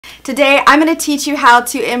Today I'm going to teach you how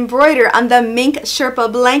to embroider on the Mink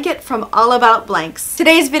Sherpa Blanket from All About Blanks.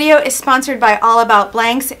 Today's video is sponsored by All About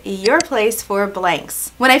Blanks, your place for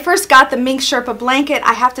blanks. When I first got the Mink Sherpa Blanket,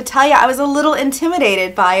 I have to tell you I was a little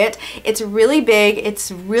intimidated by it. It's really big,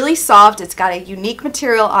 it's really soft, it's got a unique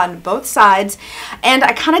material on both sides, and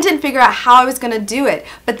I kind of didn't figure out how I was going to do it.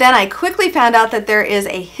 But then I quickly found out that there is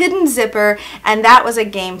a hidden zipper, and that was a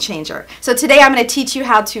game changer. So today I'm going to teach you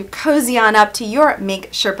how to cozy on up to your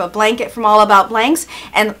Mink Sherpa Blanket from All About Blanks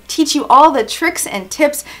and teach you all the tricks and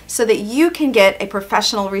tips so that you can get a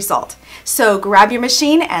professional result. So grab your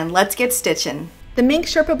machine and let's get stitching. The Mink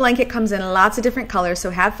Sherpa Blanket comes in lots of different colors, so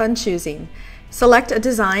have fun choosing. Select a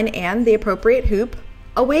design and the appropriate hoop,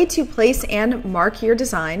 a way to place and mark your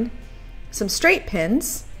design, some straight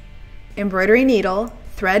pins, embroidery needle,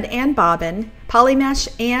 thread and bobbin, poly mesh,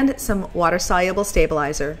 and some water-soluble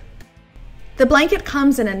stabilizer. The blanket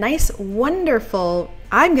comes in a nice, wonderful,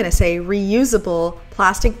 I'm going to say reusable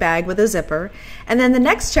plastic bag with a zipper. And then the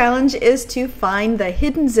next challenge is to find the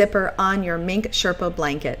hidden zipper on your Mink Sherpa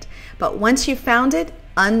blanket. But once you've found it,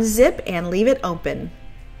 unzip and leave it open.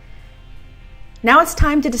 Now it's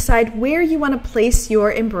time to decide where you want to place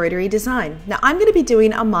your embroidery design. Now I'm going to be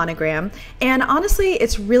doing a monogram, and honestly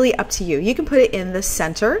it's really up to you. You can put it in the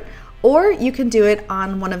center, or you can do it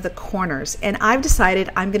on one of the corners, and I've decided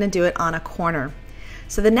I'm going to do it on a corner.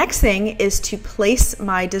 So the next thing is to place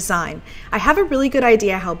my design. I have a really good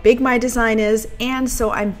idea how big my design is, and so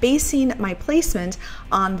I'm basing my placement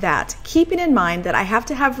on that, keeping in mind that I have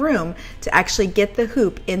to have room to actually get the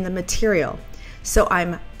hoop in the material. So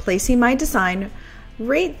I'm placing my design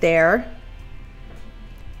right there,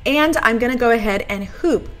 and I'm going to go ahead and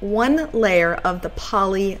hoop one layer of the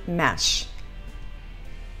poly mesh.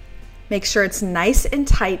 Make sure it's nice and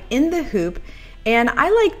tight in the hoop, and I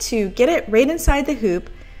like to get it right inside the hoop,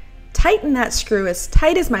 tighten that screw as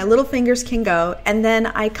tight as my little fingers can go, and then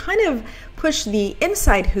I kind of push the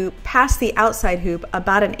inside hoop past the outside hoop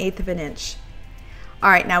about 1/8 of an inch. All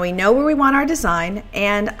right, now we know where we want our design,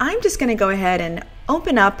 and I'm just going to go ahead and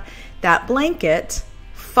open up that blanket,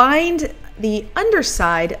 find the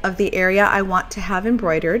underside of the area I want to have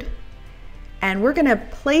embroidered, and we're going to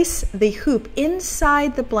place the hoop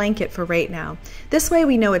inside the blanket for right now. This way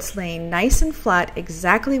we know it's laying nice and flat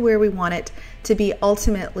exactly where we want it to be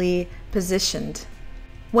ultimately positioned.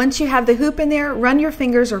 Once you have the hoop in there, run your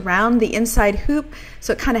fingers around the inside hoop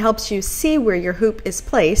so it kind of helps you see where your hoop is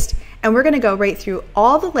placed, and we're going to go right through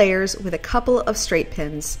all the layers with a couple of straight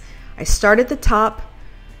pins. I start at the top,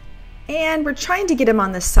 and we're trying to get them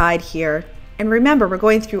on the side here. And remember, we're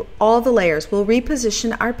going through all the layers. We'll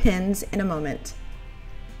reposition our pins in a moment.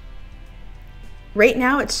 Right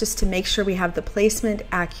now, it's just to make sure we have the placement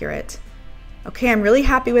accurate. Okay, I'm really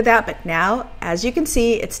happy with that, but now, as you can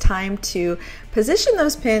see, it's time to position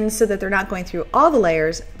those pins so that they're not going through all the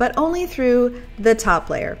layers, but only through the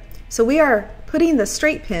top layer. So we are putting the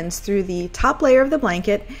straight pins through the top layer of the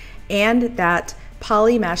blanket and that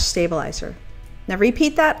poly mesh stabilizer. Now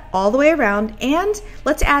repeat that all the way around, and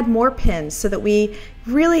let's add more pins so that we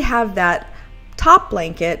really have that top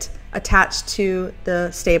blanket attached to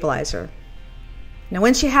the stabilizer. Now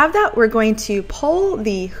once you have that, we're going to pull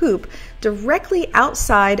the hoop directly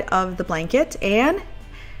outside of the blanket and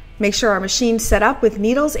make sure our machine's set up with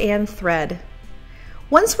needles and thread.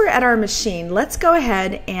 Once we're at our machine, let's go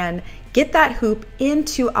ahead and get that hoop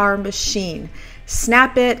into our machine.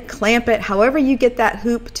 Snap it, clamp it, however you get that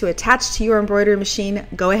hoop to attach to your embroidery machine,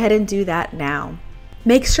 go ahead and do that now.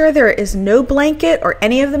 Make sure there is no blanket or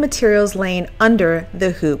any of the materials laying under the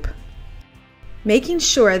hoop. Making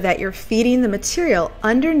sure that you're feeding the material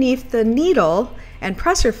underneath the needle and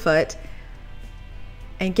presser foot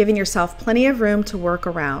and giving yourself plenty of room to work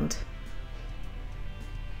around.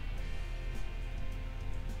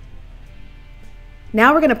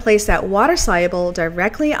 Now we're going to place that water soluble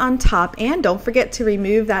directly on top, and don't forget to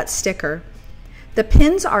remove that sticker. The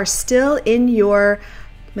pins are still in your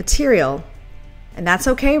material, and that's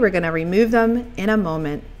okay. We're going to remove them in a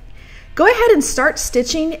moment. Go ahead and start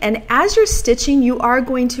stitching, and as you're stitching, you are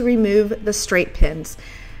going to remove the straight pins.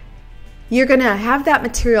 You're going to have that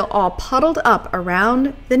material all puddled up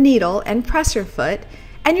around the needle and presser foot,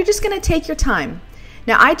 and you're just going to take your time.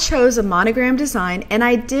 Now I chose a monogram design, and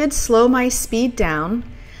I did slow my speed down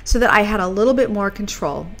so that I had a little bit more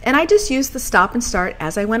control. And I just used the stop and start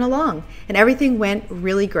as I went along, and everything went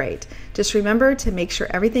really great. Just remember to make sure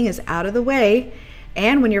everything is out of the way,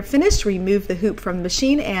 and when you're finished, remove the hoop from the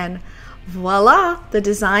machine, and voila, the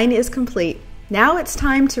design is complete. Now it's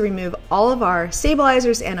time to remove all of our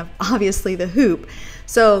stabilizers and obviously the hoop.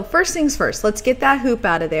 So first things first, let's get that hoop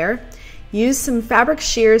out of there. Use some fabric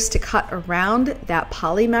shears to cut around that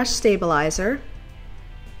poly mesh stabilizer.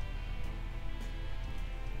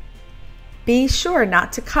 Be sure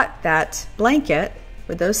not to cut that blanket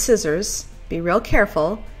with those scissors. Be real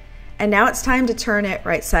careful. And now it's time to turn it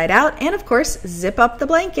right side out and of course zip up the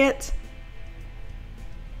blanket.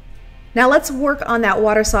 Now let's work on that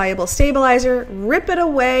water-soluble stabilizer. Rip it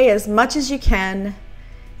away as much as you can.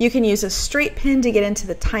 You can use a straight pin to get into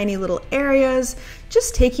the tiny little areas,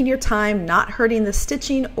 just taking your time, not hurting the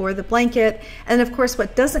stitching or the blanket. And of course,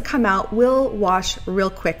 what doesn't come out will wash real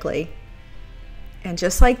quickly. And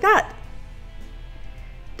just like that.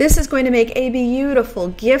 This is going to make a beautiful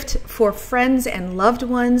gift for friends and loved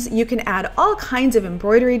ones. You can add all kinds of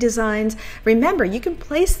embroidery designs. Remember, you can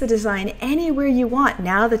place the design anywhere you want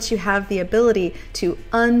now that you have the ability to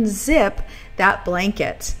unzip that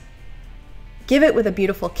blanket. Give it with a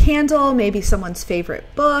beautiful candle, maybe someone's favorite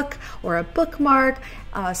book or a bookmark,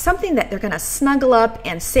 something that they're going to snuggle up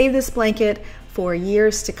and save this blanket for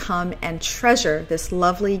years to come and treasure this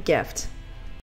lovely gift.